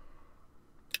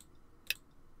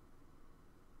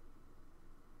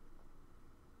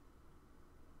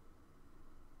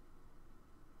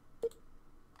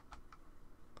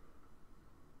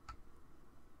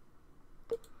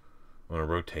 I want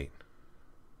to rotate.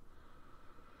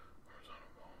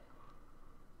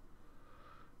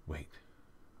 Wait.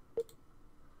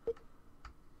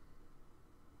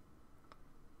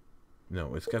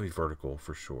 No, it's got to be vertical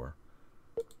for sure.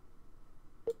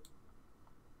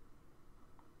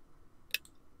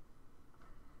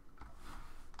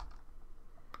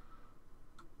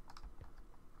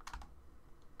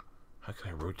 How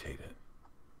can I rotate it?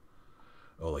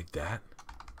 Oh, like that?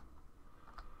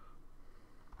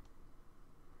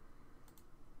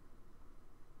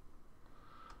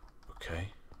 Okay.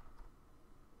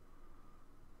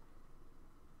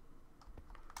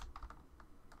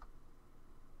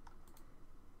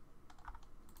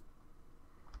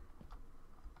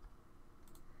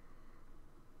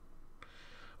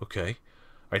 Okay. All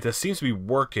right, that seems to be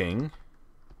working,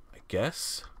 I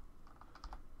guess.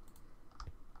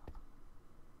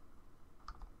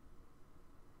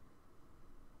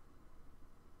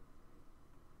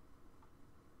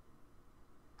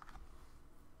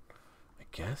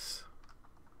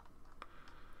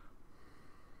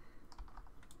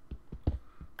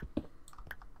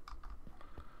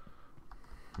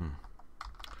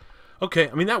 Okay,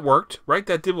 I mean, that worked, right?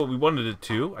 That did what we wanted it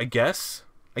to, I guess.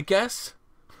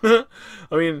 I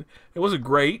mean, it wasn't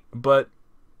great, but,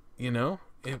 you know,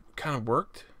 it kind of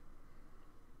worked.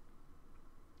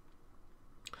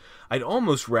 I'd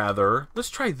almost rather...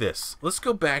 Let's try this. Let's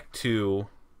go back to...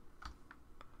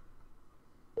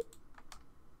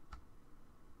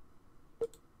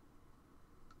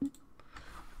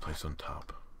 Place on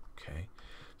top. Okay.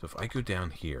 So if I go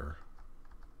down here...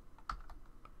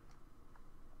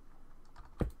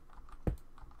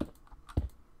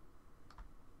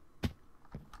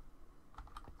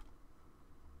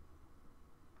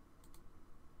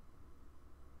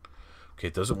 Okay,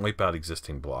 it doesn't wipe out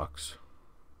existing blocks,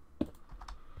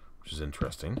 which is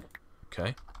interesting.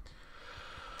 Okay.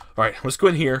 All right, let's go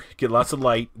in here, get lots of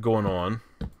light going on.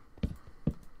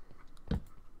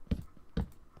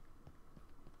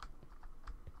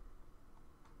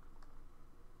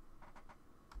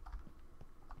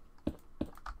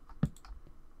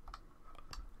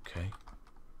 Okay.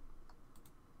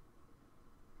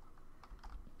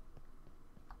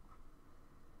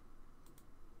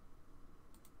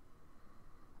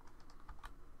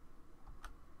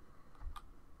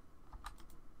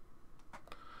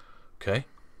 Okay.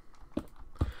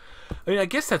 I mean, I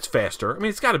guess that's faster. I mean,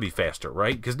 it's got to be faster,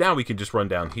 right? Because now we can just run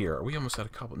down here. Are we almost out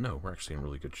of cobble? No, we're actually in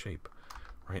really good shape,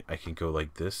 right? I can go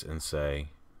like this and say,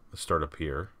 let's start up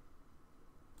here.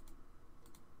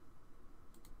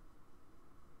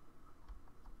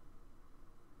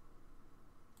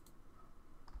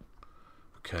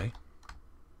 Okay.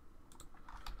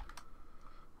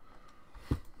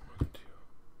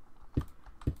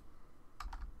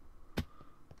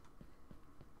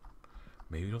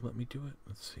 Maybe it'll let me do it.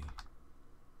 Let's see.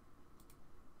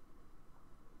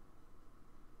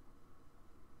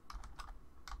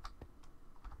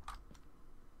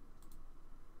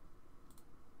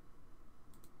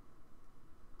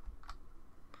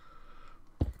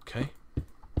 Okay.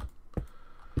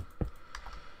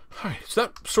 Alright, so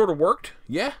that sort of worked.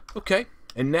 Yeah, okay.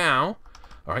 And now,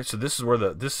 alright, so this is where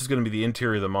this is going to be the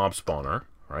interior of the mob spawner.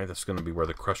 Alright, that's going to be where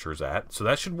the crusher's at. So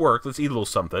that should work. Let's eat a little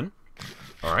something.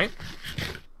 Alright.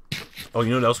 Oh,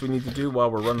 you know what else we need to do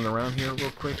while we're running around here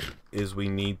real quick? Is we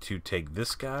need to take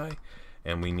this guy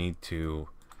and we need to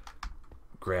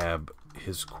grab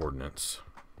his coordinates.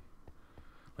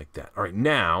 Like that. Alright,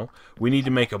 now we need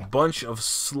to make a bunch of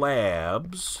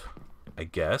slabs, I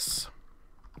guess.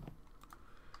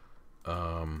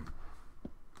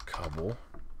 Cobble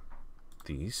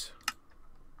these.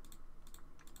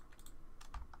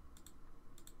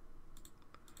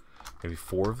 Maybe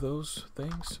 4 of those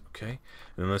things. Okay.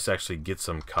 And then let's actually get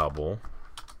some cobble.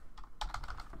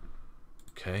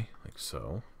 Okay, like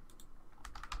so.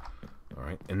 All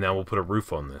right, and now we'll put a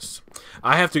roof on this.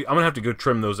 I'm gonna have to go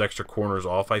trim those extra corners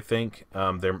off. I think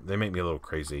they make me a little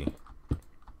crazy.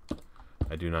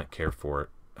 I do not care for it.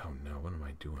 Oh no, what am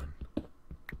I doing?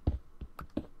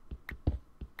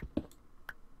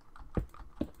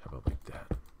 How about like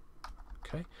that?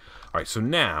 Okay. All right. So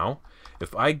now,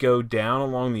 if I go down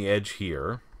along the edge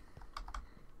here,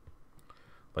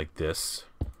 like this,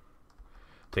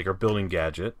 take our building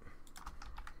gadget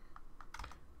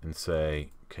and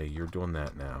say, okay, you're doing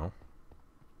that now.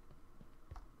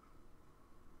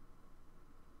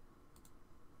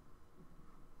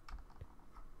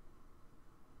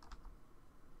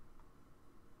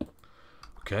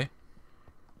 Okay.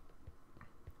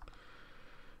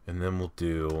 And then we'll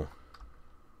do...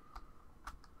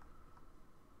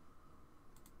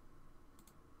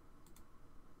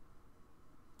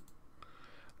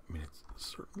 I mean, it's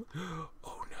certainly...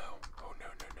 Oh, no. Oh, no,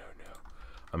 no, no, no.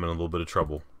 I'm in a little bit of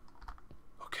trouble.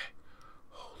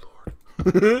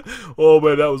 Oh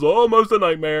man, that was almost a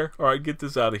nightmare. Alright, get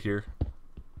this out of here.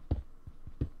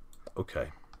 Okay.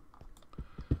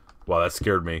 Wow, that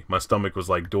scared me. My stomach was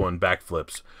like doing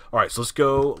backflips. Alright, so let's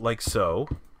go like so.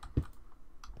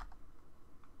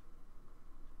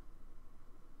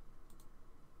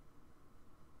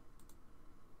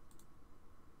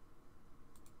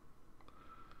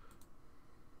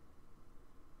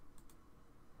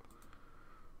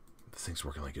 This thing's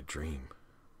working like a dream.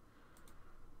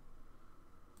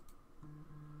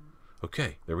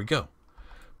 Okay, there we go.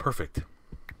 Perfect.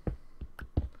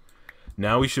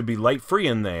 Now we should be light free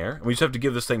in there. We just have to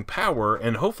give this thing power,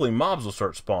 and hopefully mobs will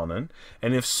start spawning.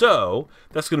 And if so,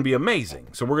 that's going to be amazing.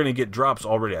 So we're going to get drops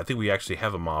already. I think we actually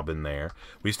have a mob in there.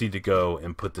 We just need to go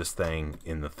and put this thing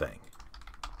in the thing.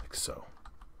 Like so.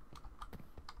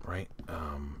 Right?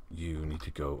 You need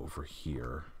to go over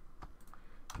here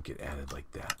and get added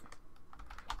like that.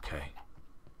 Okay.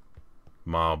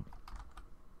 Mob.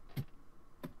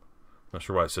 Not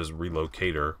sure why it says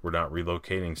relocator. We're not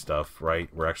relocating stuff, right?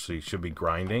 We're actually should be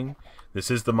grinding.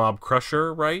 This is the mob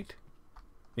crusher, right?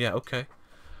 Yeah, okay.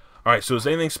 Alright, so is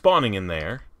anything spawning in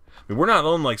there? I mean, we're not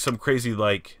on like some crazy,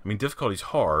 like... I mean, difficulty's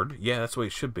hard. Yeah, that's the way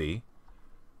it should be.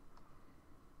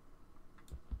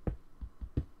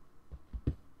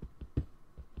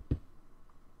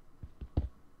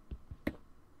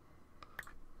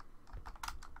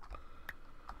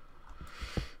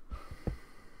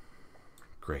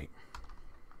 Great.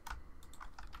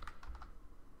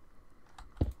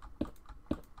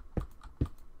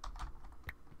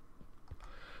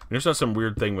 There's not some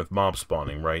weird thing with mob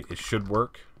spawning, right? It should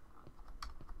work.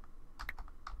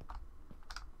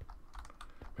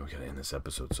 We gotta end this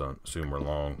episode soon. We're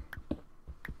long.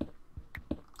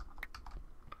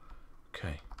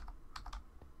 Okay.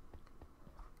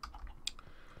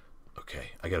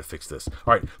 Okay, I gotta fix this.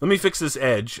 Alright, let me fix this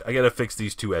edge. I gotta fix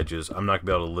these 2 edges. I'm not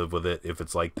gonna be able to live with it if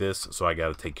it's like this, so I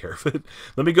gotta take care of it.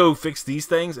 Let me go fix these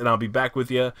things, and I'll be back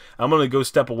with you. I'm gonna go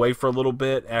step away for a little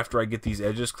bit after I get these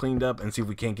edges cleaned up and see if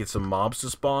we can't get some mobs to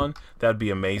spawn. That'd be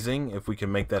amazing if we can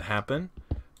make that happen.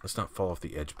 Let's not fall off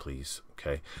the edge, please.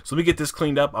 Okay, so let me get this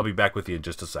cleaned up. I'll be back with you in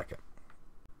just a second.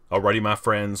 Alrighty, my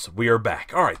friends, we are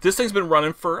back. Alright, this thing's been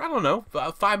running for, I don't know,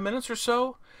 5 minutes or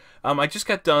so. I just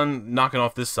got done knocking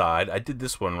off this side. I did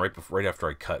this one right after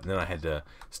I cut, and then I had to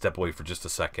step away for just a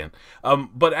second.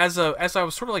 But as I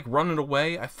was sort of like running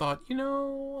away, I thought, you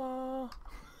know,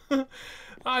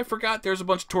 I forgot there's a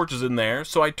bunch of torches in there,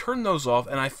 so I turned those off,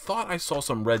 and I thought I saw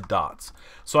some red dots.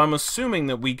 So I'm assuming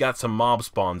that we got some mob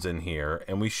spawns in here,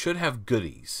 and we should have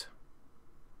goodies.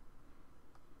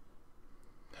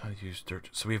 How to use dirt?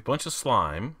 So we have a bunch of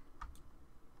slime.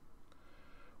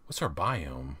 What's our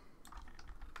biome?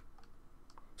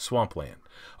 Swampland.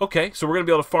 Okay, so we're going to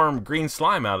be able to farm green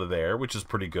slime out of there, which is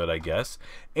pretty good, I guess.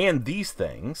 And these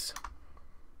things.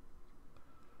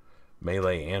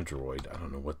 Melee android. I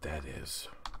don't know what that is.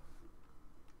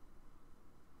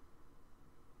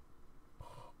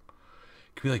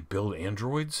 Can we, like, build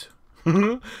androids?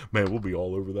 Man, we'll be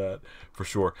all over that for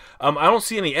sure. I don't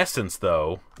see any essence,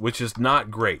 though, which is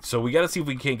not great. So we got to see if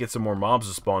we can't get some more mobs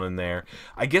to spawn in there.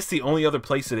 I guess the only other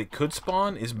place that it could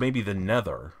spawn is maybe the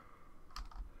nether.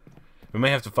 We may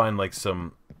have to find, like,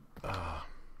 some...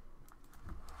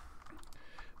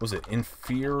 was it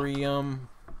inferium?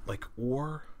 Like,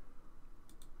 ore?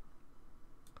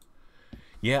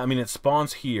 Yeah, I mean, it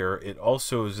spawns here. It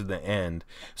also is in the end.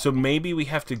 So maybe we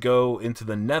have to go into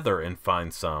the nether and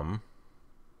find some.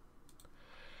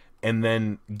 and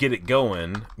then get it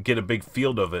going, get a big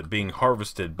field of it being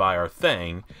harvested by our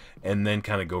thing, and then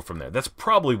kind of go from there. That's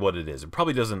probably what it is. It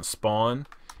probably doesn't spawn.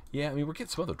 Yeah, I mean, we're getting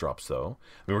some other drops, though.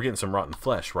 I mean, we're getting some rotten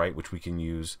flesh, right, which we can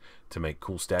use to make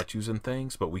cool statues and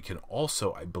things, but we can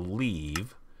also, I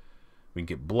believe, we can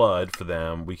get blood for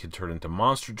them. We can turn into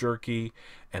monster jerky,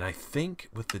 and I think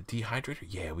with the dehydrator,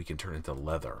 yeah, we can turn into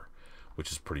leather,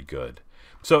 which is pretty good.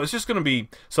 So it's just going to be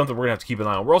something we're going to have to keep an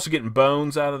eye on. We're also getting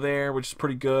bones out of there, which is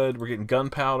pretty good. We're getting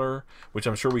gunpowder, which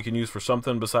I'm sure we can use for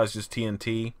something besides just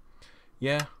TNT.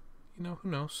 Yeah, you know, who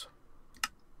knows?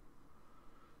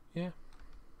 Yeah,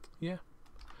 yeah.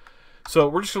 So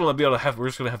we're just gonna be able to have. We're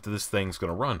just gonna have to. This thing's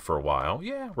gonna run for a while.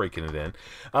 Yeah, raking it in.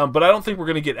 But I don't think we're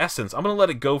gonna get essence. I'm gonna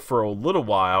let it go for a little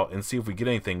while and see if we get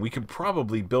anything. We could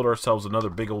probably build ourselves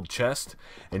another big old chest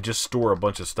and just store a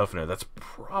bunch of stuff in there. That's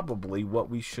probably what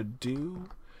we should do.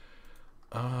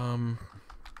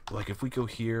 Like if we go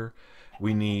here,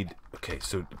 we need. Okay,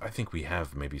 so I think we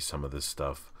have maybe some of this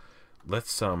stuff.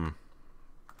 Let's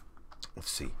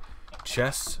see.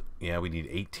 Chests. Yeah, we need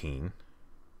 18.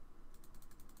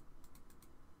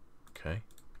 Okay.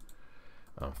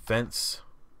 Fence.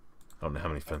 I don't know how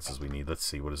many fences we need. Let's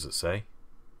see. What does it say?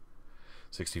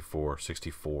 64,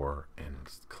 64, and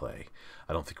clay.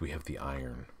 I don't think we have the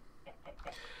iron.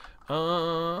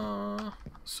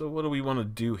 So what do we want to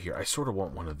do here? I sort of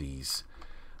want one of these.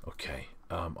 Okay.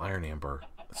 Iron amber.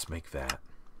 Let's make that.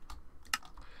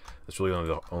 That's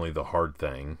really only the hard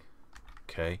thing.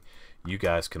 Okay. You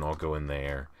guys can all go in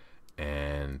there.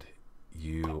 And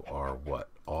you are what?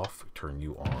 Off. Turn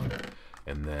you on.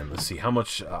 And then let's see. How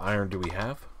much iron do we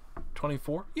have?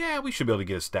 24? Yeah, we should be able to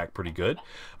get a stack pretty good.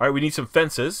 All right, we need some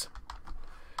fences.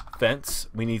 Fence.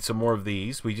 We need some more of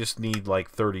these. We just need like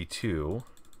 32.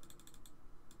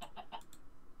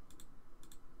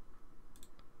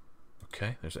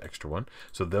 Okay, there's an extra one.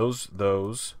 So those.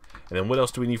 And then what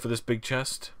else do we need for this big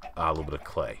chest? A little bit of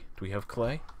clay. Do we have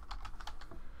clay?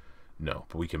 No,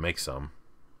 but we can make some.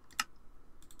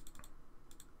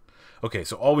 Okay,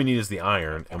 so all we need is the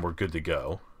iron, and we're good to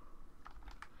go.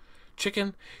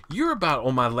 Chicken, you're about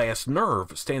on my last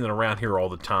nerve, standing around here all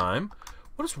the time.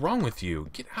 What is wrong with you?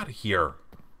 Get out of here.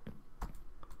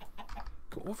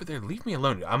 Go over there. Leave me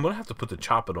alone. I'm going to have to put the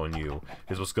chopping on you,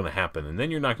 is what's going to happen, and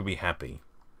then you're not going to be happy.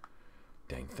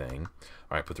 Dang thing.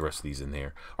 All right, put the rest of these in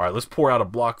there. All right, let's pour out a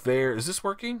block there. Is this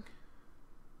working?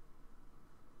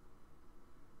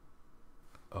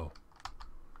 Oh.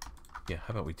 Yeah,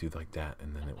 how about we do like that,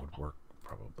 and then it would work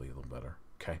probably a little better.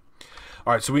 Okay.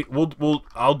 All right, so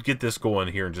I'll get this going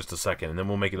here in just a second, and then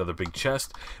we'll make another big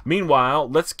chest. Meanwhile,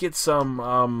 let's get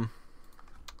some.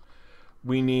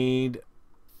 We need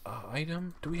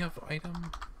item. Do we have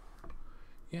item?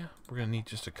 Yeah, we're gonna need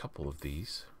just a couple of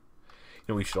these. You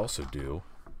know, what we should also do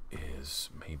is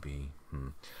maybe. I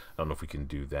don't know if we can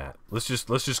do that. Let's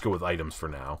just go with items for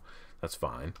now. That's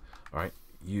fine. All right,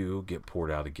 you get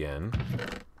poured out again.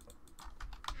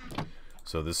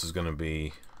 So this is going to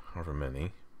be however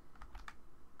many.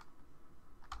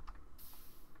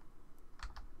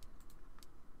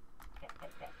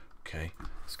 Okay,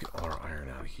 let's get all our iron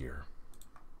out of here.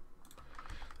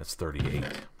 That's 38.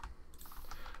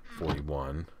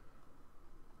 41.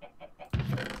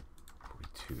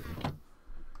 42.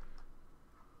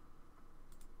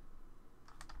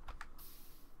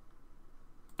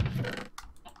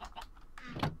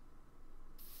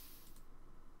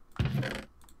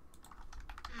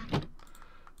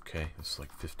 Okay, it's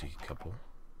like 50 couple.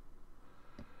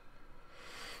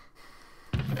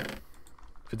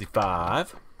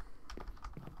 55.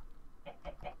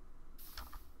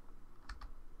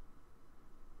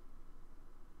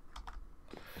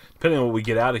 Depending on what we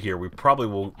get out of here, we probably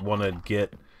will want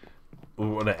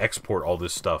to export all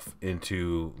this stuff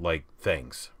into like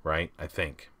things, right? I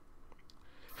think.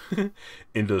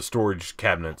 Into storage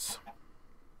cabinets.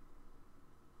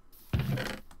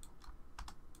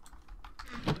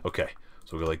 Okay,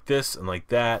 so we'll go like this and like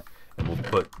that, and we'll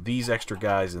put these extra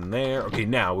guys in there. Okay,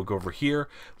 now we'll go over here.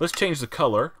 Let's change the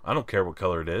color. I don't care what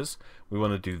color it is. We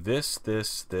want to do this,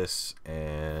 this, this,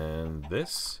 and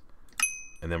this.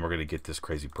 And then we're going to get this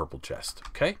crazy purple chest.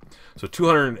 Okay, so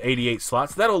 288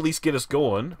 slots. That'll at least get us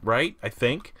going, right? I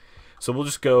think. So we'll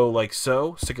just go like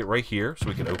so. Stick it right here so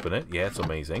we can open it. Yeah, it's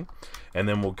amazing. And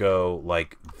then we'll go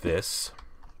like this.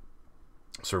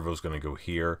 Servo's going to go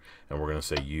here, and we're going to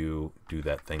say you do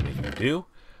that thing that you do,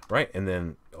 right? And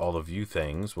then all of you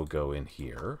things will go in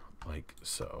here, like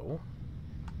so.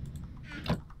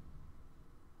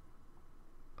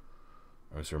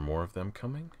 Or is there more of them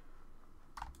coming?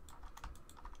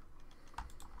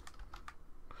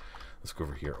 Let's go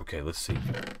over here. Okay, let's see.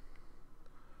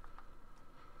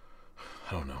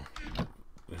 I don't know.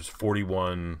 There's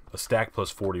 41, a stack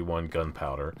plus 41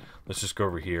 gunpowder. Let's just go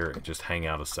over here and just hang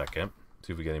out a second.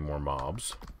 See if we get any more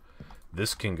mobs.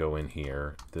 This can go in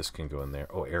here. This can go in there.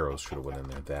 Oh, arrows should have went in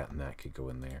there. That and that could go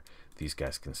in there. These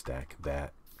guys can stack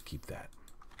that. Keep that.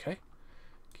 Okay?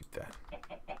 Keep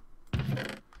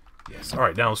that. Yes. All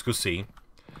right, now let's go see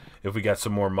if we got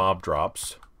some more mob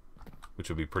drops, which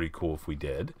would be pretty cool if we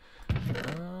did.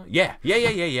 Yeah.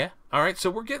 All right, so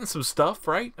we're getting some stuff,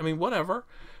 right? I mean, whatever.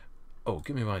 Oh,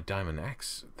 give me my diamond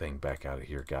axe thing back out of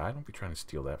here, guy. Don't be trying to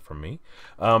steal that from me.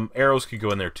 Arrows could go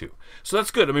in there, too. So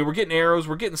that's good. I mean, we're getting arrows.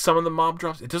 We're getting some of the mob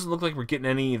drops. It doesn't look like we're getting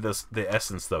any of the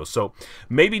essence, though. So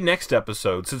maybe next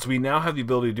episode, since we now have the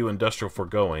ability to do industrial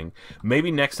foregoing,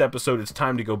 maybe next episode it's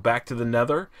time to go back to the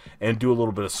nether and do a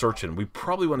little bit of searching. We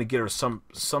probably want to get her some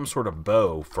sort of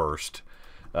bow first.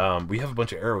 We have a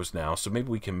bunch of arrows now, so maybe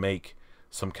we can make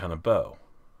some kind of bow.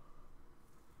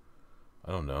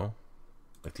 I don't know.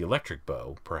 Like the electric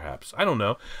bow, perhaps. I don't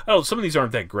know. Some of these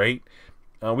aren't that great.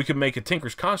 We could make a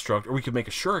Tinker's Construct, or we could make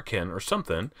a Shuriken, or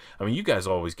something. I mean, you guys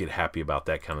always get happy about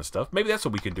that kind of stuff. Maybe that's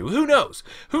what we can do. Who knows?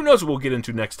 Who knows what we'll get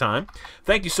into next time.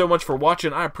 Thank you so much for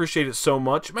watching. I appreciate it so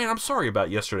much. Man, I'm sorry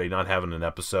about yesterday not having an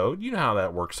episode. You know how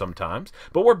that works sometimes.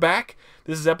 But we're back.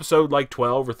 This is episode like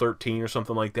 12 or 13 or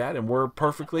something like that, and we're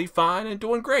perfectly fine and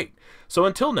doing great. So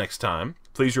until next time,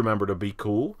 please remember to be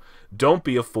cool. Don't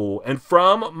be a fool. And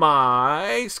from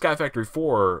my SkyFactory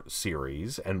 4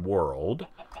 series and world,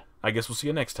 I guess we'll see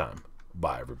you next time.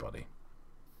 Bye, everybody.